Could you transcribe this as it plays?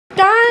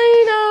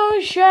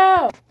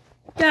Show!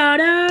 Da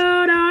da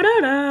da da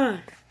da!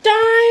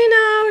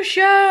 Dino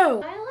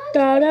Show!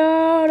 Da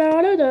da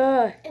da da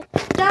da!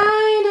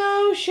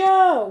 Dino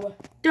Show!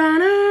 Da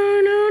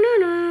da da da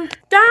da!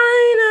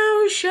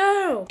 Dino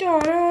Show! Da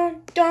da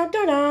da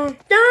da da!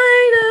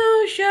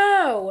 Dino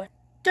Show!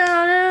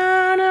 Da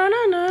da da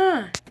da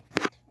da!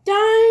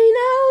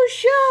 Dino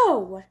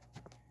Show!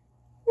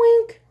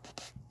 Wink!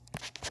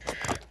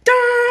 Da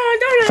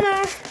da da da!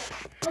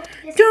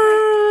 Da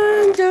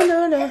da da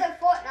da! It's a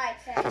Fortnite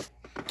thing.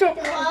 My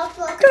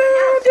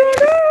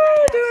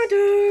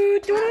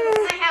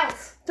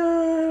house.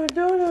 Okay.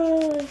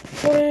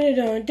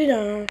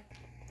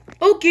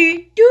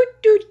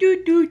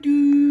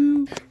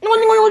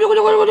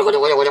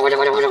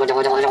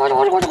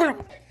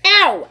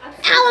 Ow!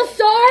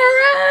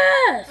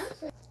 Allosaurus!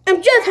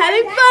 I'm just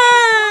having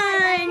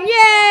fun! Yay!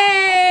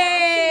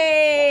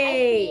 I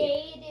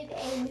created a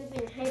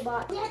moving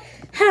robot.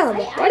 Helen,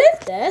 what is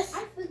this?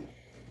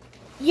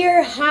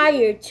 You're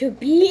hired to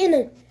be in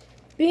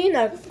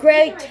a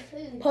great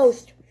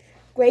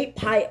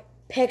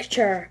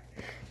picture.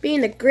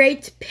 Being a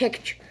great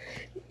picture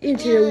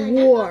into the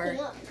war.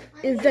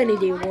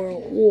 Infinity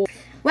War.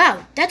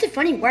 Wow, that's a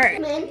funny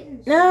word.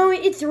 No,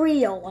 it's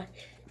real.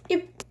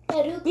 We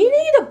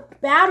need a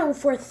battle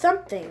for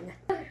something.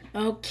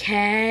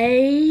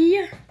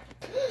 Okay.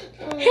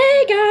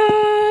 Hey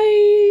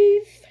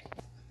guys!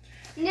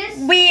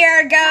 We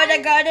are gonna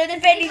go to the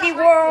Infinity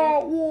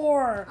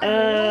War.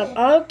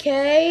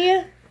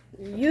 Okay.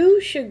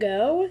 You should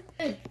go.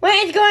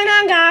 What's going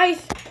on,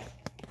 guys?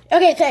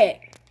 Okay, say it.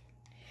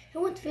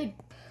 Who wants food?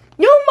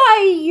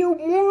 Nobody, you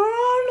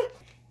moron!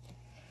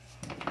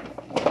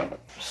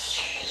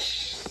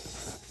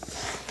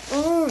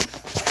 World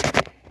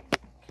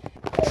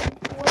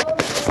War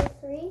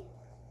III?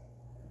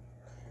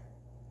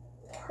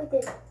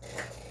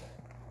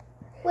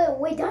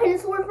 Wait,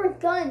 dinosaurs with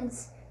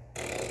guns.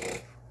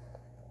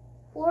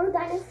 Or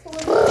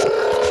dinosaurs.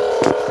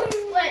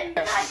 Wait,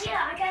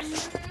 yeah, I got.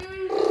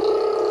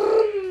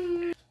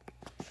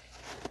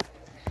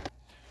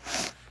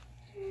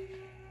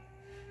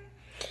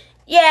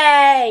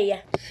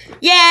 Yay!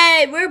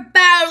 Yay! We're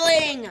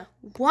battling!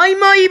 Why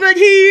am I even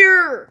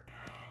here?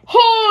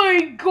 Hi,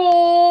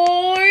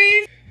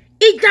 guys!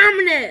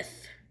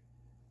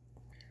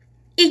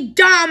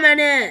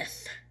 Edominus!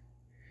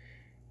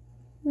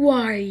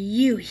 Why are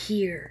you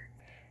here?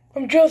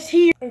 I'm just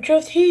here.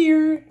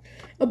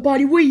 A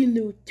body, what you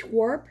little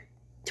twerp?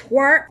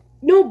 Twerp?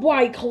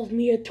 Nobody calls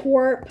me a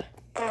twerp.